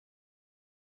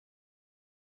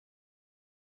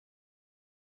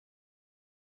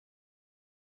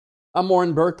I'm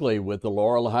Warren Berkeley with the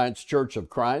Laurel Heights Church of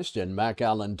Christ in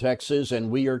McAllen, Texas,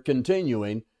 and we are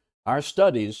continuing our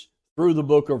studies through the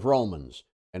book of Romans.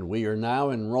 And we are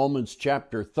now in Romans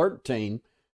chapter 13,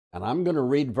 and I'm going to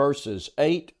read verses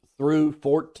 8 through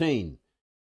 14,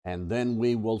 and then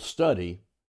we will study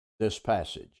this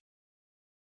passage.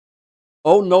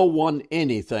 Owe no one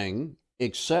anything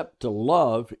except to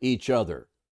love each other,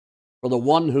 for the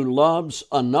one who loves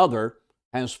another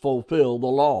has fulfilled the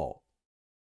law.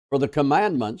 For the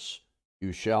commandments,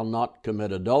 you shall not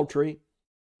commit adultery,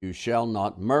 you shall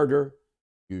not murder,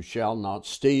 you shall not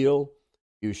steal,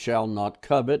 you shall not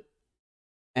covet,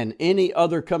 and any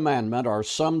other commandment are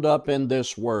summed up in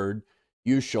this word,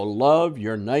 you shall love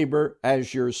your neighbor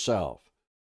as yourself.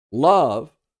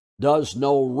 Love does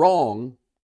no wrong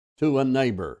to a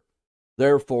neighbor.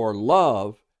 Therefore,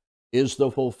 love is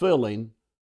the fulfilling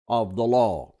of the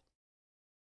law.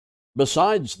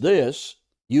 Besides this,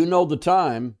 you know the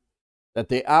time that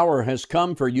the hour has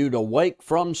come for you to wake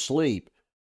from sleep,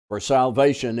 for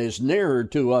salvation is nearer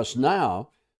to us now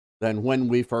than when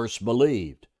we first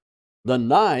believed. The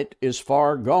night is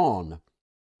far gone,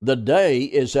 the day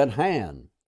is at hand.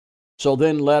 So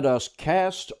then let us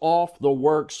cast off the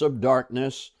works of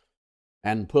darkness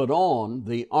and put on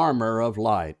the armor of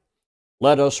light.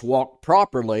 Let us walk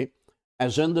properly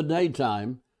as in the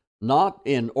daytime, not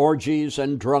in orgies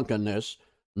and drunkenness,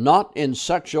 not in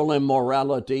sexual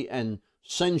immorality and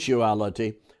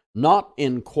sensuality, not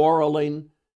in quarreling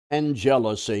and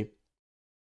jealousy,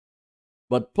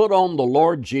 but put on the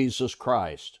Lord Jesus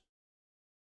Christ,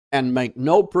 and make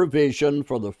no provision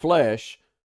for the flesh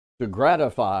to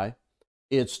gratify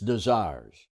its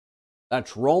desires.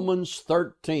 That's Romans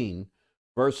 13,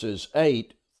 verses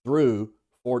 8 through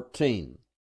 14.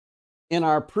 In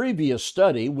our previous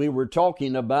study, we were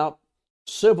talking about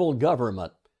civil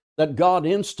government, that God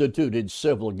instituted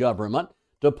civil government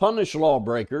to punish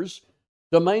lawbreakers,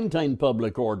 to maintain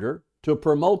public order, to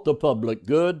promote the public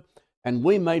good, and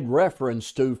we made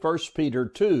reference to 1 Peter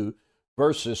 2,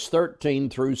 verses 13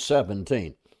 through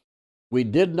 17. We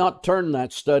did not turn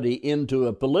that study into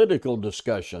a political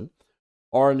discussion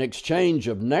or an exchange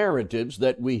of narratives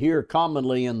that we hear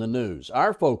commonly in the news.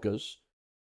 Our focus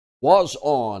was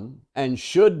on and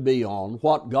should be on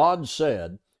what God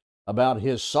said about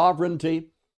His sovereignty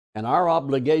and our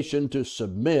obligation to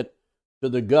submit to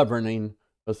the governing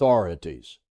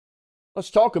authorities.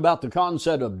 Let's talk about the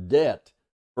concept of debt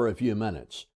for a few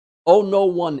minutes. Owe no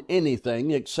one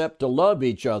anything except to love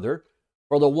each other,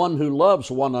 for the one who loves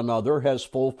one another has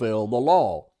fulfilled the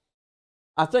law.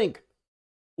 I think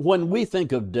when we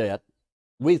think of debt,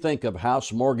 we think of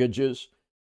house mortgages,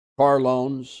 car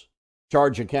loans,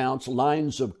 charge accounts,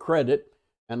 lines of credit,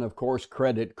 and of course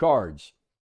credit cards.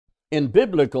 In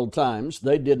biblical times,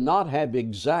 they did not have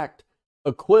exact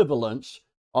equivalents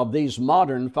of these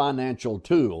modern financial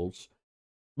tools,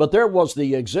 but there was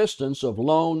the existence of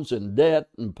loans and debt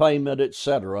and payment,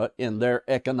 etc., in their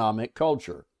economic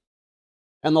culture.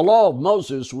 And the law of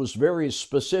Moses was very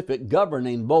specific,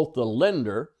 governing both the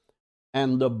lender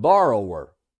and the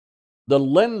borrower. The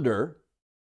lender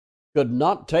could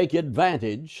not take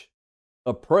advantage,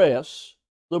 oppress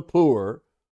the poor,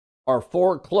 or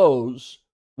foreclose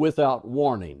without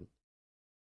warning.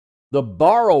 The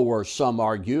borrower, some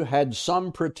argue, had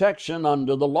some protection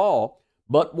under the law,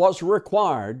 but was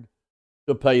required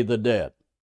to pay the debt.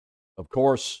 Of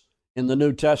course, in the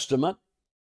New Testament,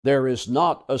 there is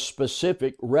not a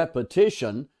specific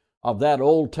repetition of that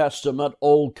Old Testament,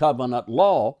 Old Covenant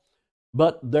law,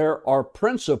 but there are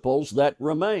principles that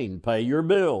remain. Pay your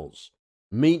bills,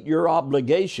 meet your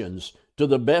obligations to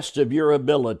the best of your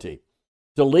ability.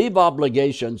 To leave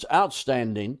obligations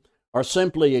outstanding or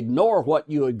simply ignore what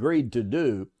you agreed to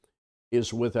do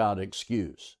is without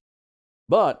excuse.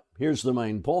 But here's the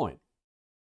main point.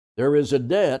 There is a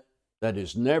debt that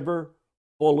is never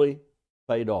fully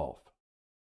paid off.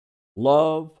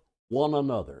 Love one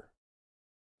another.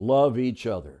 Love each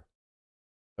other.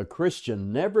 A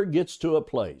Christian never gets to a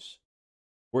place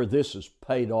where this is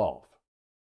paid off.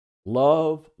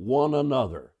 Love one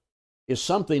another is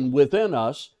something within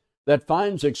us that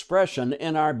finds expression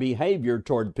in our behavior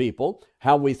toward people,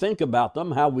 how we think about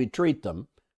them, how we treat them,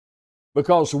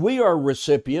 because we are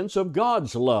recipients of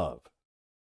God's love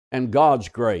and God's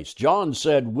grace. John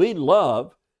said we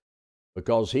love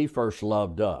because He first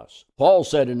loved us. Paul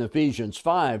said in Ephesians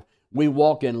 5, we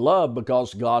walk in love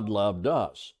because God loved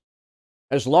us.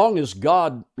 As long as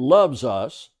God loves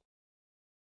us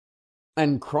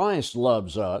and Christ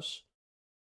loves us,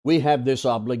 we have this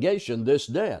obligation, this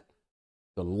debt,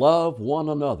 to love one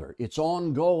another. It's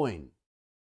ongoing.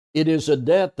 It is a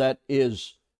debt that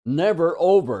is never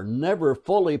over, never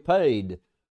fully paid,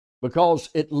 because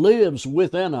it lives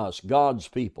within us, God's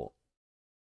people.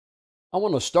 I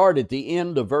want to start at the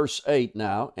end of verse 8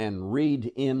 now and read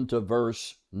into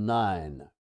verse 9.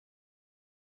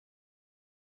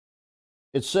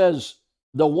 It says,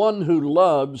 "The one who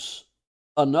loves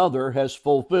another has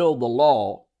fulfilled the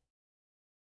law.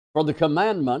 For the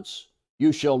commandments,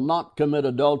 you shall not commit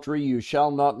adultery, you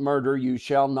shall not murder, you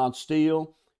shall not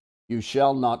steal, you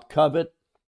shall not covet,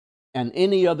 and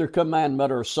any other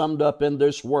commandment are summed up in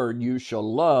this word, you shall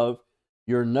love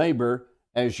your neighbor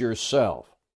as yourself."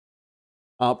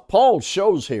 Paul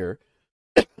shows here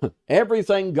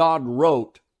everything God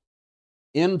wrote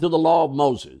into the law of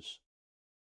Moses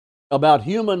about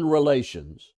human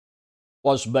relations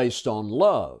was based on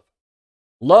love.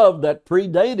 Love that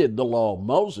predated the law of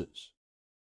Moses,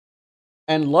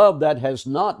 and love that has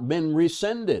not been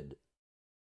rescinded.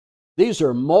 These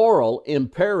are moral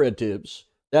imperatives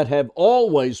that have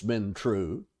always been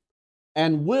true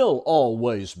and will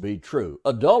always be true.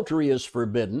 Adultery is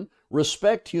forbidden.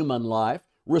 Respect human life.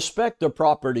 Respect the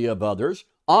property of others.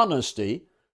 Honesty.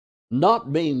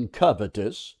 Not being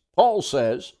covetous. Paul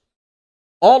says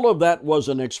all of that was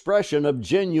an expression of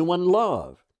genuine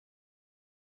love.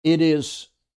 It is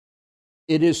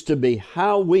to be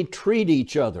how we treat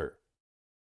each other,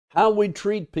 how we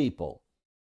treat people.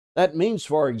 That means,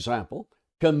 for example,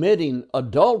 committing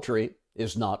adultery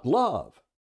is not love.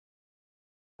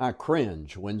 I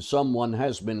cringe when someone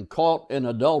has been caught in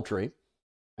adultery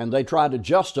and they try to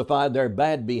justify their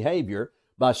bad behavior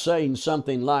by saying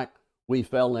something like, "We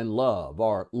fell in love,"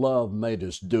 or "love made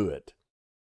us do it."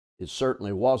 It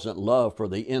certainly wasn't love for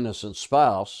the innocent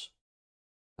spouse,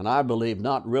 and I believe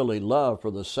not really love for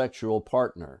the sexual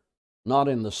partner, not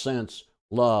in the sense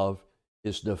love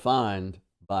is defined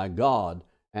by God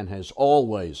and has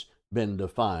always been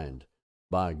defined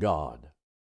by God.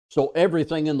 So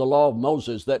everything in the law of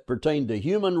Moses that pertained to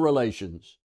human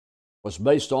relations was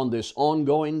based on this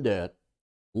ongoing debt: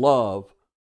 love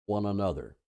one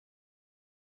another.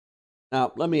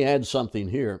 Now, let me add something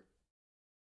here.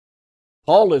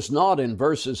 Paul is not in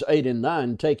verses 8 and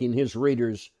 9 taking his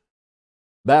readers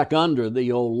back under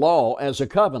the old law as a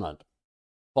covenant.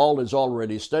 Paul has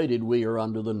already stated we are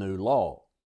under the new law.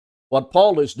 What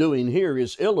Paul is doing here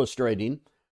is illustrating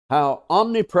how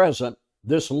omnipresent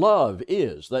this love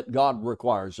is that God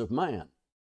requires of man.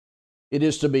 It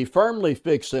is to be firmly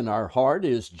fixed in our heart,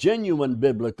 is genuine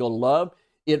biblical love.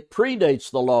 It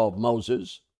predates the law of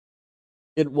Moses.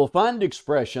 It will find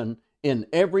expression in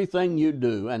everything you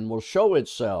do and will show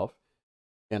itself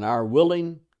in our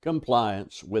willing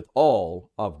compliance with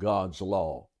all of God's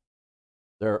law.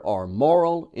 There are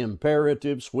moral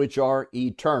imperatives which are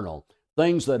eternal,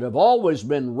 things that have always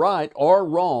been right or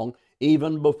wrong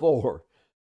even before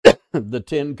the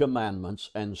Ten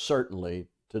Commandments, and certainly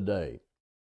today.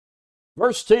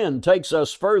 Verse 10 takes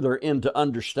us further into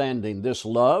understanding this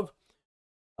love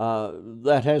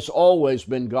that has always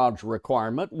been God's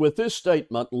requirement with this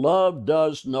statement: love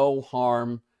does no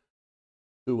harm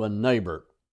to a neighbor.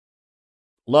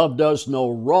 Love does no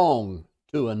wrong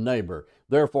to a neighbor.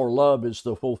 Therefore, love is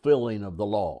the fulfilling of the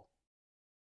law.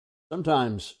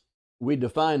 Sometimes we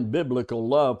define biblical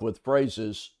love with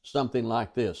phrases something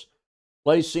like this: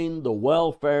 placing the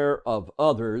welfare of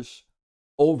others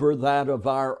over that of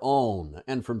our own.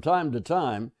 And from time to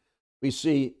time, we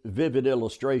see vivid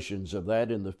illustrations of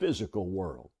that in the physical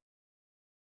world.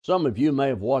 Some of you may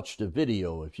have watched a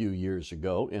video a few years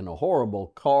ago in a horrible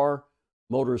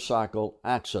car-motorcycle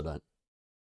accident.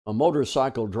 A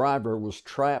motorcycle driver was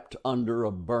trapped under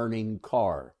a burning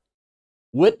car.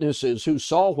 Witnesses who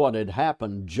saw what had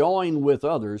happened joined with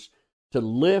others to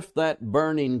lift that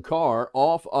burning car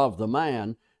off of the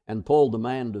man and pull the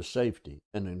man to safety.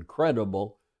 An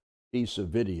incredible piece of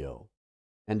video.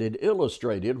 And it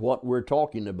illustrated what we're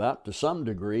talking about to some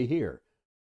degree here.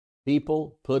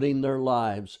 People putting their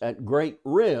lives at great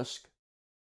risk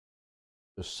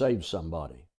to save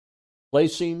somebody.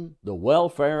 Placing the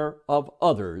welfare of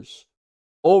others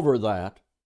over that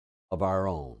of our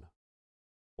own.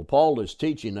 Well, Paul is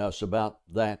teaching us about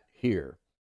that here.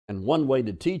 And one way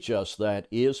to teach us that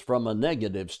is from a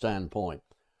negative standpoint.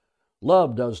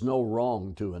 Love does no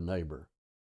wrong to a neighbor.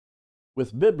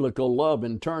 With biblical love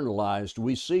internalized,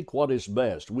 we seek what is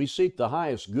best. We seek the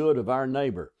highest good of our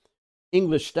neighbor.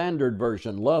 English Standard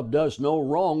Version, love does no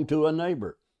wrong to a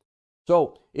neighbor.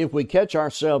 So, if we catch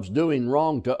ourselves doing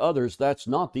wrong to others, that's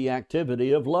not the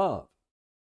activity of love.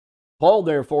 Paul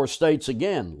therefore states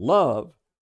again, love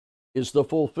is the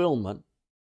fulfillment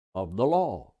of the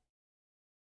law.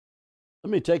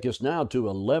 Let me take us now to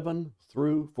 11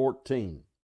 through 14.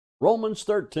 Romans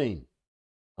 13,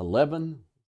 11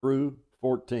 through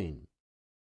 14.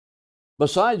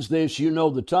 Besides this, you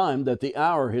know the time that the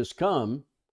hour has come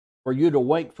for you to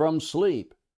wake from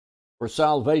sleep, for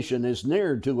salvation is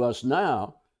nearer to us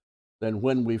now than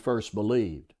when we first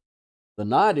believed. The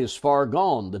night is far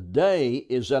gone, the day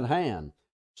is at hand.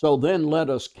 So then let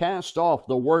us cast off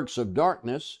the works of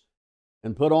darkness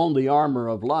and put on the armor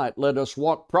of light. Let us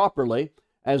walk properly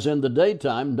as in the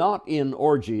daytime, not in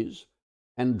orgies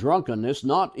and drunkenness,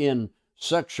 not in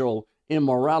sexual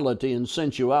immorality and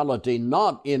sensuality,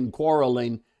 not in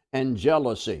quarreling and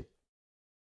jealousy.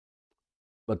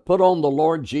 But put on the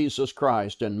Lord Jesus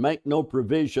Christ and make no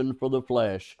provision for the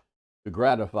flesh to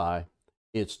gratify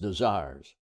its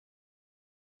desires.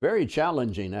 Very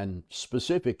challenging and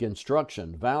specific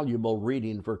instruction, valuable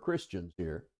reading for Christians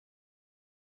here.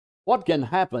 What can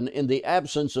happen in the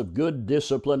absence of good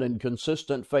discipline and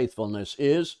consistent faithfulness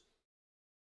is,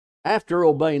 after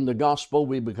obeying the gospel,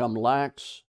 we become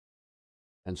lax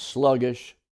and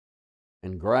sluggish,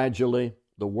 and gradually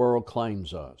the world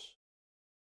claims us.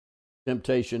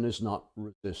 Temptation is not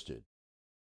resisted.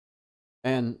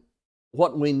 And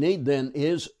what we need then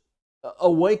is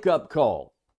a wake-up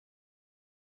call.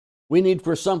 We need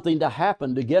for something to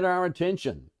happen to get our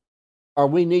attention, or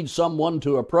we need someone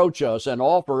to approach us and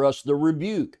offer us the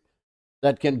rebuke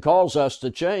that can cause us to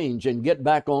change and get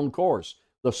back on course.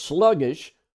 The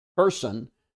sluggish person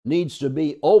needs to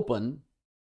be open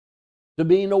to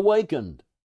being awakened.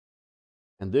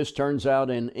 And this turns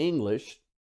out in English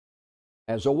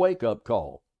as a wake-up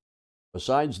call.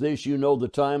 Besides this, you know the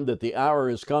time that the hour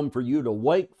has come for you to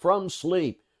wake from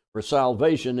sleep, for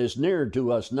salvation is nearer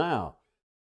to us now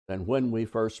than when we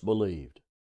first believed.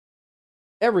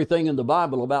 Everything in the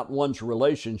Bible about one's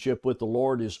relationship with the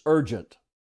Lord is urgent.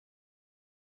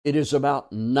 It is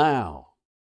about now.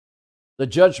 The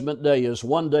judgment day is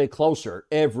one day closer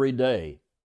every day.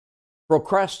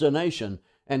 Procrastination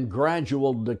and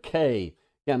gradual decay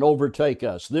can overtake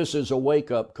us. This is a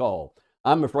wake-up call.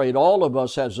 I'm afraid all of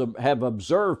us have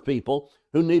observed people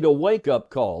who need a wake-up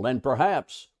call, and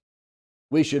perhaps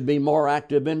we should be more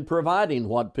active in providing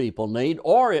what people need,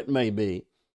 or it may be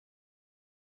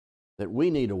that we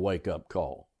need a wake-up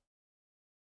call.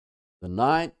 The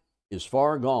night is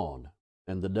far gone,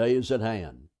 and the day is at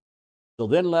hand. So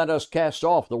then let us cast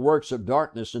off the works of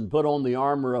darkness and put on the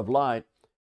armor of light.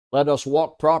 Let us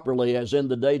walk properly as in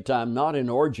the daytime, not in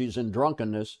orgies and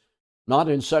drunkenness, not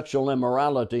in sexual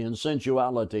immorality and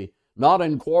sensuality, not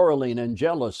in quarreling and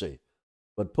jealousy,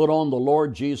 but put on the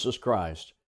Lord Jesus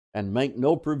Christ and make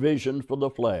no provision for the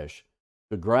flesh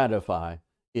to gratify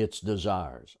its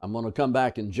desires. I'm going to come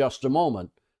back in just a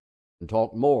moment and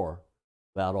talk more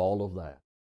about all of that.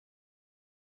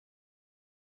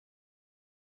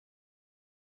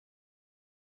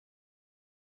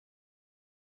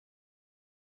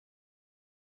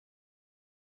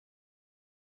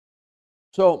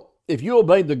 So, if you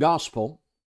obeyed the gospel,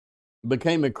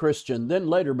 became a Christian, then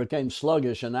later became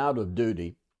sluggish and out of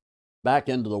duty, back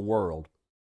into the world,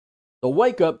 the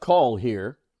wake-up call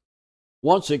here,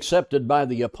 once accepted by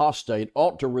the apostate,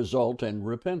 ought to result in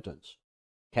repentance,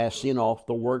 casting off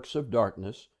the works of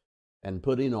darkness and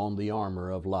putting on the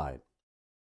armor of light.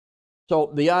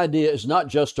 So the idea is not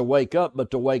just to wake up,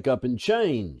 but to wake up and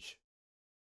change,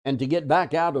 and to get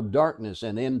back out of darkness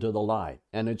and into the light.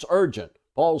 And it's urgent.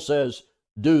 Paul says,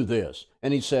 do this.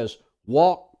 And he says,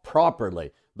 walk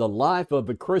properly. The life of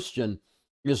a Christian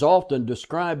is often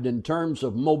described in terms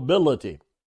of mobility.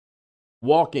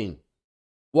 Walking.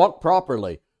 Walk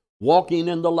properly. Walking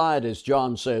in the light, as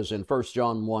John says in 1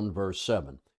 John 1, verse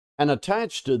 7. And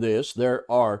attached to this, there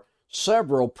are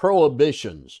several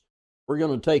prohibitions. We're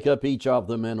going to take up each of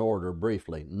them in order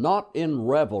briefly. Not in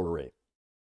revelry.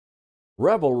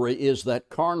 Revelry is that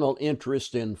carnal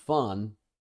interest in fun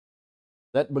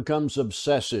that becomes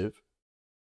obsessive,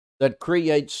 that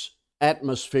creates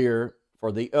atmosphere for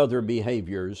the other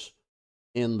behaviors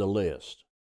in the list.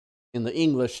 In the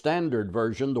English Standard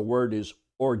Version, the word is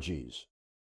orgies.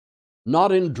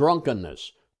 Not in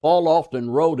drunkenness. Paul often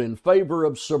wrote in favor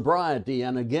of sobriety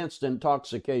and against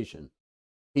intoxication.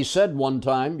 He said one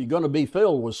time, you're going to be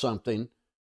filled with something,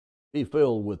 be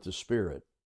filled with the Spirit.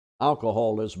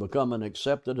 Alcohol has become an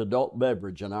accepted adult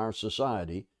beverage in our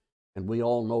society, and we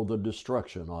all know the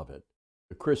destruction of it.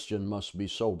 The Christian must be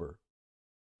sober.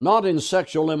 Not in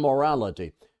sexual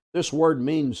immorality. This word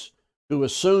means to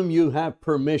assume you have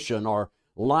permission or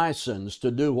license to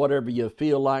do whatever you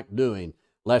feel like doing.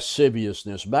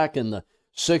 Lasciviousness. Back in the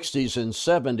 60s and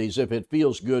 70s, if it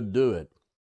feels good, do it.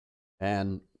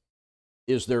 And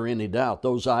is there any doubt?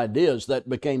 Those ideas that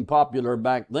became popular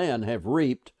back then have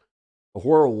reaped a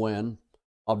whirlwind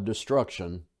of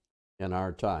destruction in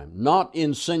our time. Not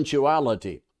in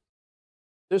sensuality.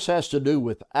 This has to do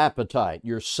with appetite,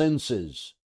 your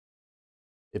senses.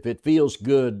 If it feels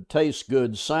good, tastes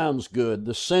good, sounds good,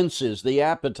 the senses, the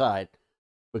appetite,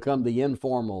 become the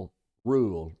informal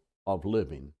rule of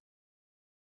living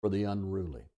for the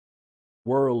unruly.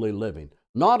 Worldly living.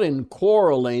 Not in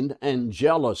quarreling and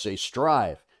jealousy,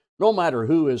 strife, no matter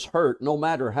who is hurt, no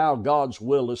matter how God's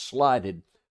will is slighted.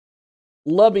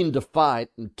 Loving to fight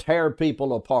and tear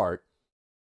people apart.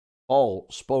 Paul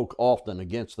spoke often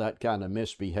against that kind of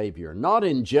misbehavior. Not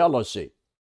in jealousy.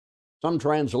 Some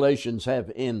translations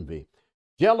have envy.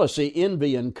 Jealousy,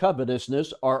 envy, and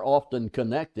covetousness are often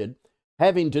connected,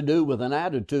 having to do with an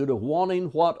attitude of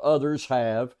wanting what others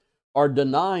have or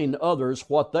denying others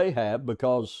what they have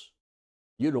because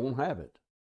you don't have it.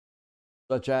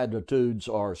 Such attitudes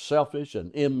are selfish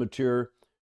and immature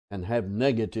and have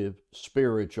negative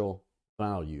spiritual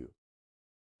value.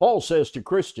 Paul says to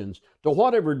Christians, to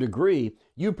whatever degree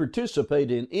you participate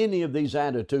in any of these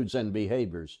attitudes and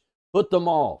behaviors, put them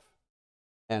off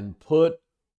and put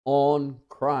on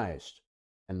Christ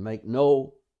and make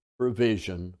no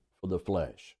provision for the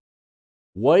flesh.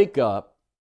 Wake up,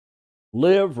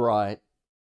 live right,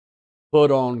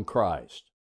 put on Christ.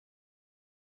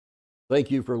 Thank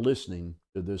you for listening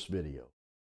to this video.